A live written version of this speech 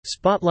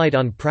Spotlight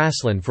on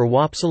Praslin for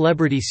WAP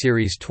Celebrity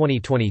Series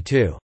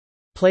 2022.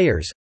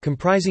 Players,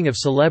 comprising of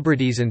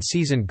celebrities and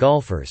seasoned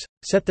golfers,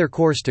 set their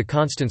course to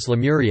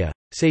Constance-Lemuria,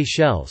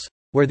 Seychelles,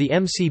 where the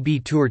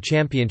MCB Tour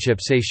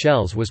Championship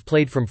Seychelles was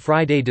played from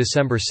Friday,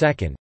 December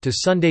 2 to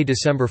Sunday,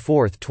 December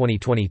 4,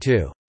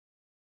 2022.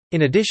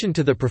 In addition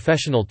to the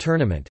professional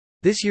tournament,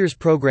 this year's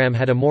program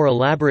had a more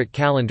elaborate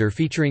calendar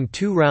featuring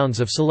 2 rounds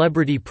of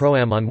Celebrity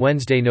Pro-Am on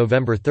Wednesday,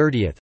 November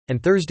 30,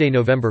 and Thursday,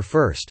 November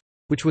 1,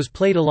 which was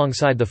played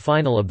alongside the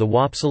final of the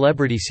WAP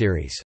Celebrity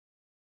Series.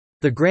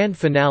 The grand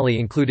finale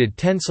included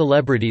 10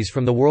 celebrities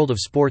from the world of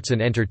sports and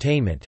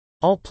entertainment,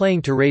 all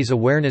playing to raise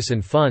awareness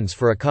and funds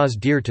for a cause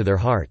dear to their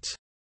hearts.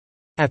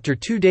 After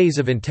 2 days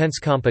of intense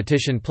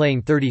competition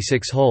playing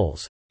 36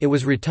 holes, it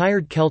was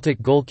retired Celtic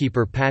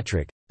goalkeeper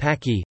Patrick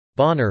 "Packy"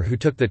 Bonner who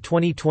took the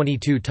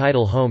 2022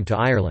 title home to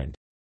Ireland.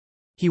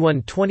 He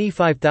won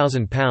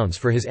 £25,000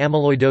 for his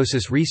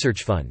amyloidosis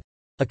research fund,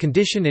 a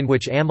condition in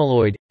which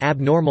amyloid,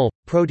 abnormal,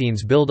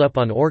 proteins build up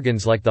on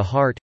organs like the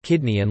heart,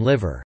 kidney and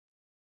liver.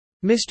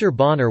 Mr.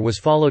 Bonner was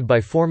followed by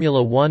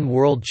Formula One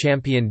world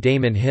champion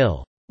Damon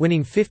Hill,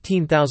 winning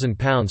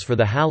 £15,000 for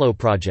the Hallow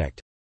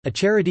Project, a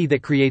charity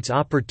that creates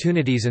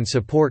opportunities and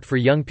support for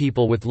young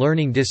people with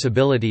learning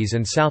disabilities,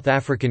 and South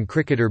African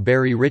cricketer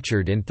Barry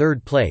Richard in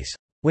third place,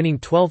 winning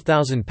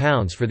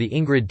 £12,000 for the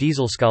Ingrid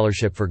Diesel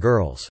Scholarship for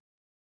Girls.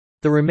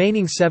 The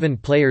remaining 7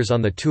 players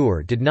on the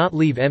tour did not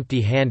leave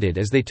empty-handed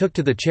as they took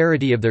to the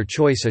charity of their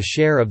choice a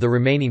share of the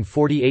remaining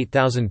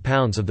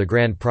 £48,000 of the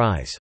grand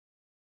prize.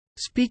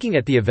 Speaking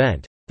at the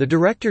event, the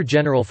Director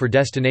General for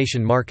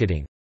Destination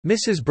Marketing,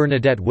 Mrs.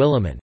 Bernadette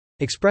Willeman,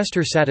 expressed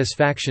her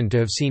satisfaction to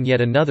have seen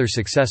yet another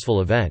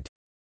successful event.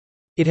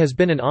 It has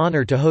been an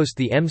honor to host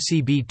the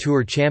MCB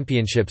Tour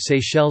Championship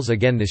Seychelles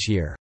again this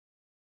year.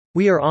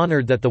 We are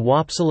honored that the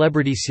WAP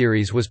Celebrity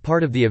Series was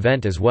part of the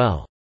event as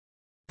well.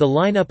 The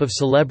lineup of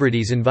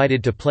celebrities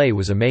invited to play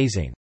was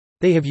amazing.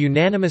 They have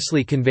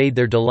unanimously conveyed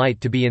their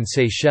delight to be in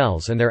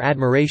Seychelles and their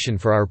admiration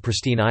for our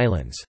pristine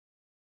islands.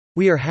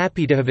 We are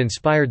happy to have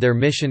inspired their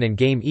mission and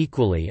game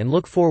equally and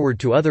look forward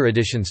to other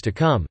editions to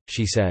come,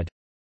 she said.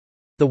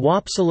 The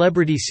WAP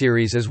Celebrity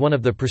Series is one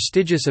of the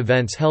prestigious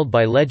events held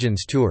by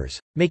Legends Tours,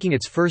 making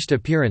its first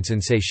appearance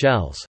in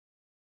Seychelles.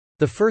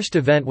 The first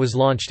event was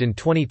launched in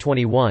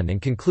 2021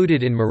 and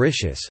concluded in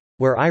Mauritius,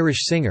 where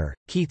Irish singer,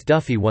 Keith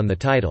Duffy won the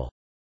title.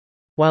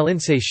 While in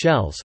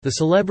Seychelles, the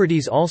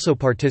celebrities also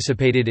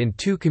participated in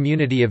 2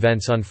 community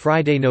events on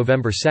Friday,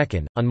 November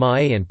 2, on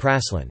Mahé and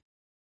Praslin.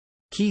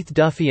 Keith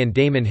Duffy and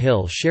Damon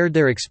Hill shared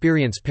their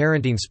experience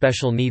parenting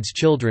special needs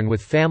children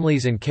with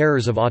families and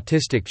carers of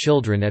autistic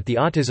children at the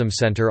Autism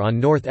Center on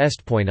North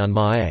Est Point on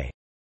Mahé.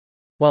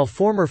 While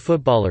former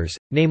footballers,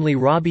 namely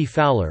Robbie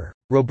Fowler,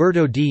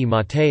 Roberto Di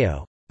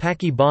Matteo,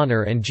 Packy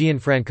Bonner and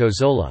Gianfranco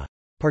Zola,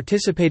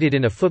 participated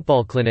in a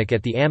football clinic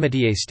at the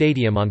Amitié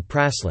Stadium on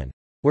Praslin,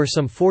 where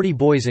some 40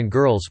 boys and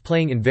girls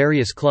playing in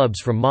various clubs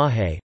from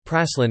Mahé,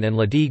 Praslin and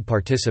La Digue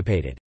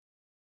participated.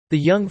 The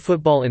young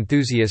football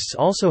enthusiasts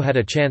also had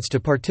a chance to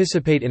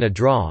participate in a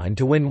draw and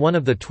to win one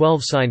of the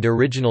 12 signed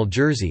original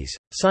jerseys,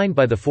 signed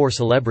by the 4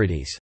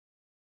 celebrities.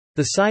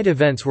 The side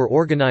events were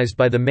organized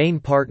by the main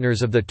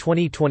partners of the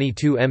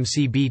 2022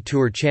 MCB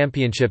Tour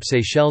Championship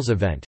Seychelles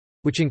event,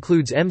 which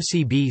includes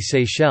MCB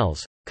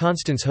Seychelles,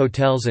 Constance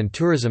Hotels and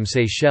Tourism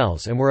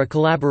Seychelles, and were a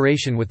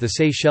collaboration with the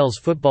Seychelles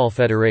Football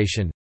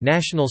Federation,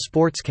 National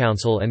Sports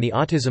Council and the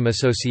Autism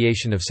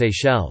Association of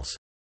Seychelles.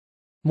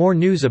 More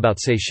news about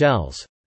Seychelles.